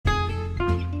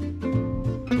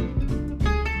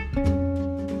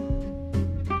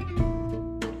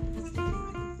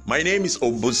My name is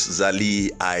Obus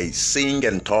Zali. I sing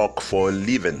and talk for a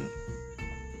living.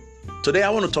 Today I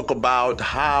want to talk about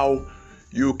how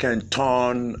you can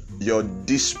turn your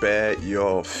despair,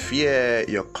 your fear,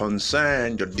 your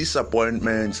concern, your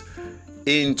disappointments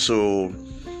into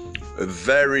a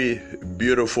very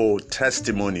beautiful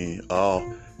testimony or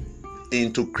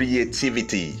into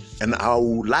creativity. And I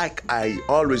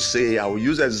always say, I will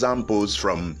use examples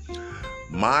from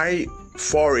my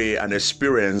foray and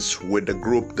experience with the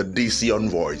group, the DC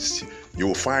Envoys. You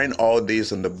will find all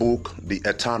this in the book, The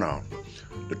Eternal,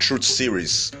 the Truth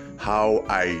series, how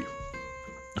I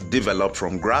developed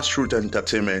from grassroots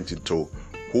entertainment into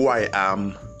who I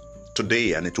am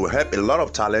today. And it will help a lot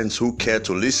of talents who care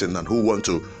to listen and who want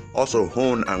to also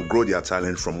hone and grow their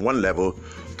talent from one level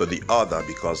to the other,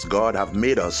 because God have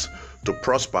made us to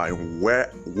prosper in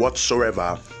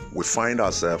whatsoever we find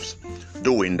ourselves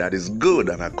doing that is good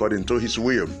and according to His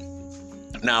will.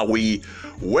 Now, we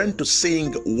went to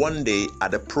sing one day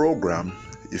at a program.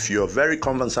 If you're very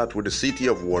conversant with the city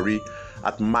of Warri,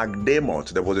 at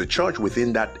McDermott, there was a church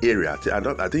within that area.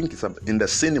 I think it's in the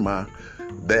cinema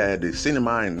there, the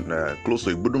cinema in close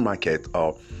to Igbudu Market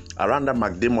or around the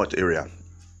McDermott area.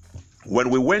 When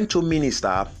we went to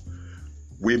minister,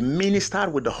 we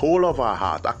ministered with the whole of our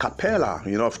heart, a cappella,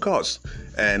 of course.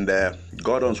 And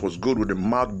Gordons was good with the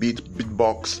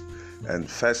beatbox, and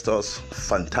Festus,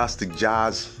 fantastic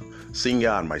jazz singer,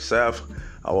 and myself,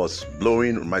 I was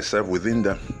blowing myself within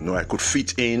I could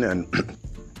fit in. And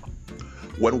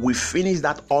when we finished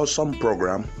that awesome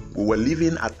program, we were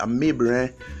living at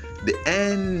Amebren, the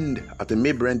end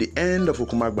of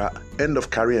Okumagba, end of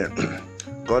Carrier.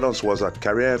 Gordons was at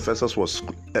Carrier, Festus was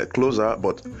closer,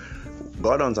 but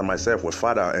Gordons and myself were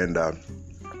father. And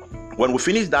when we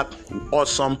finished that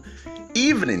awesome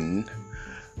evening,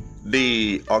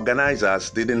 the organizers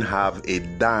didn't have a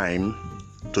dime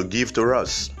to give to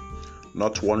us,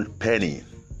 not one penny.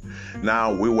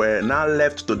 Now we were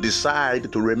left to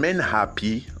decide to remain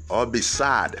happy or be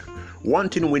sad. One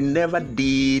thing we never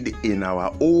did in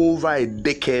our over a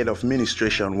decade of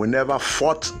ministration, we never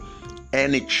fought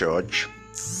any church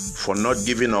for not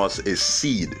giving us a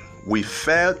seed. We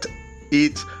felt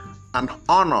it an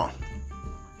honor,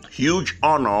 huge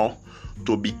honor,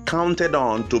 to be counted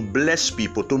on to bless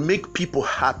people, to make people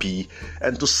happy,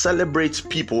 and to celebrate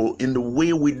people in the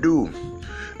way we do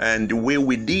and the way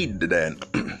we did then.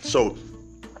 So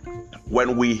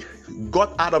when we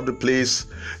got out of the place,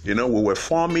 we were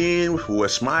forming, we were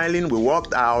smiling, we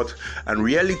walked out, and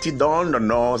reality dawned on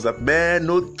us that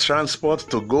no transport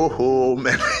to go home.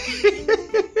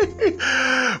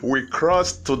 We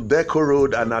crossed to Deco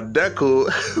Road, and at Deco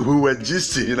we were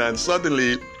gisting, and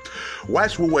suddenly,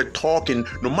 whilst we were talking,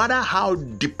 no matter how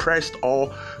depressed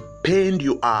or pained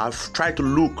you are, try to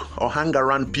look or hang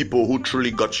around people who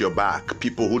truly got your back,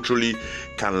 people who truly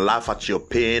can laugh at your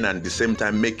pain and at the same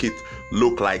time make it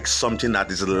look like something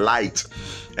that is light.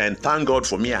 And thank God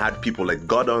for me, I had people like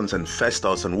Gordons and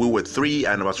Festus, and we were three,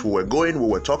 and as we were going, we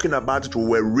were talking about it, we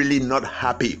were really not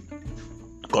happy,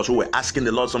 because we were asking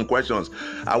the Lord some questions.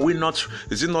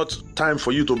 Is it not time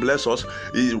for you to bless us?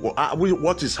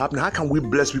 What is happening? How can we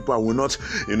bless people and we're not,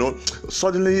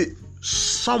 suddenly,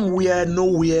 somewhere,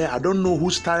 nowhere, I don't know who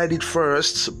started it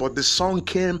first, but the song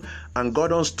came and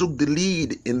Gordon took the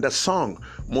lead in the song.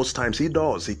 Most times he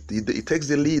does. He takes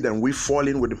the lead and we fall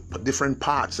in with different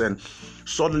parts. And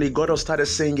suddenly Gordon started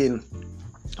singing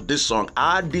this song.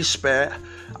 Our despair,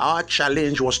 our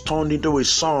challenge was turned into a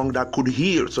song that could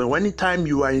heal. So anytime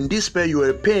you are in despair, you are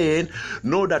in pain,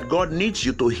 know that God needs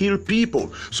you to heal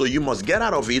people. So you must get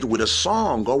out of it with a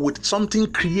song or with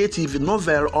something creative,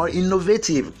 novel or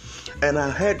innovative. And I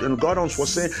heard, and God was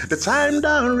saying, the time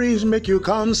down reach, make you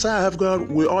come serve God.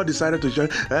 We all decided to join.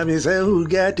 Let me say, who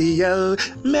get it, yo,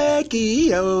 make it,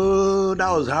 yo.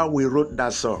 That was how we wrote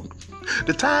that song.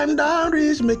 The time down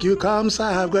reach, make you come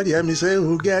serve God. Hear me say,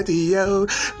 who get it, yo,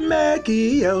 make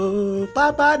it, yo.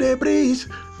 Papa they preach,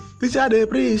 teacher they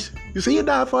preach. You see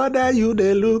that for that you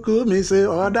they look at me say,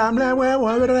 oh damn, like where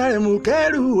I'm who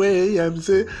get away. I'm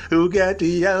say, who get it,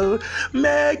 yo,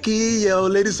 make it, yo.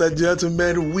 Ladies and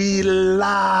gentlemen, we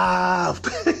laughed.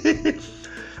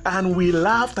 And we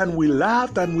laughed and we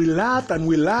laughed and we laughed and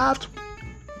we laughed.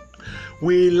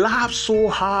 We laughed so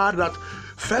hard that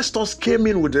Festus came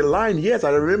in with the line. Yes,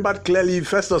 I remember clearly.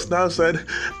 Festus now said,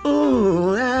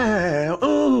 ooh,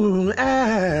 ooh,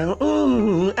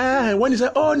 ooh, when he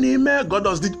said, oh, Nime, God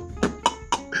does the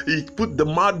He put the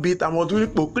mouth beat and was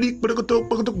doing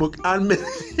and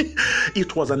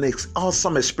it was an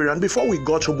awesome experience. Before we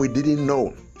got home, we didn't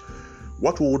know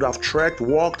what we would have trekked,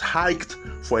 walked, hiked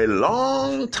for a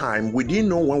long time. We didn't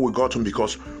know when we got home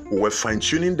because We were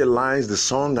fine-tuning the lines, the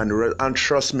song, and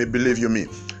trust me, believe you me,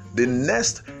 the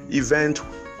next event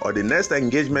or the next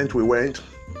engagement we went,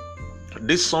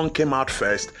 this song came out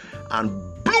first and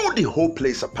blew the whole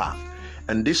place apart.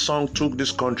 And this song took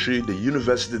this country, the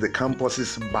university, the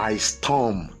campuses by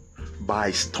storm.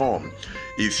 By storm.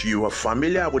 If you are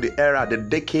familiar with the era, the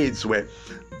decades where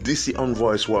DC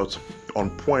Envoys was on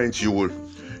point, you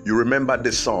remember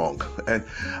this song. And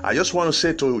I just want to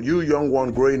say to you, young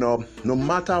one growing up, no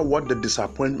matter what the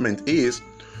disappointment is,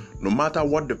 no matter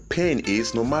what the pain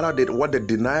is, no matter what the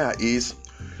denial is,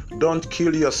 don't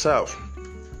kill yourself.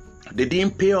 They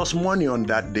didn't pay us money on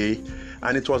that day,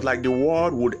 and it was like the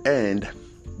world would end.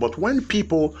 But when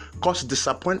people cause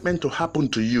disappointment to happen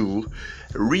to you,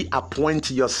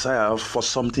 reappoint yourself for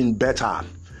something better.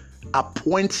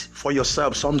 Appoint for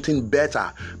yourself something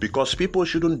better, because people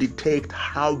shouldn't dictate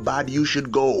how bad you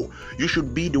should go. You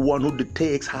should be the one who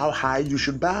dictates how high you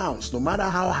should bounce. No matter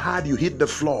how hard you hit the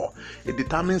floor, it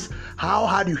determines how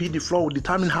hard you hit the floor will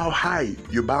determine how high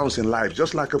you bounce in life,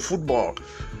 just like a football.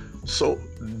 So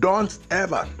don't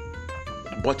ever.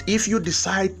 But if you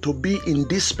decide to be in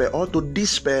despair or to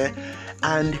despair,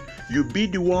 and you be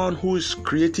the one who is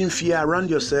creating fear around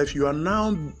yourself, you are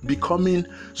now becoming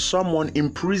someone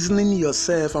imprisoning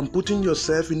yourself and putting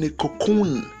yourself in a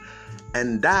cocoon.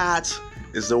 And that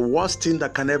is the worst thing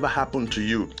that can ever happen to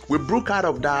you. We broke out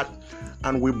of that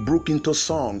and we broke into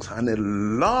songs,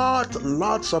 and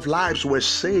lots of lives were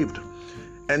saved.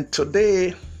 And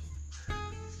today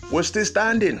we're still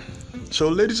standing. So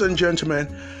ladies and gentlemen,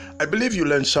 I believe you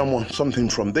learned something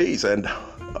from this, and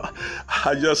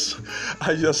I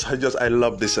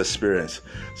love this experience.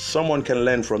 Someone can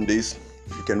learn from this.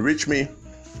 You can reach me.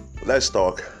 Let's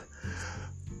talk.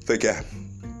 Take care.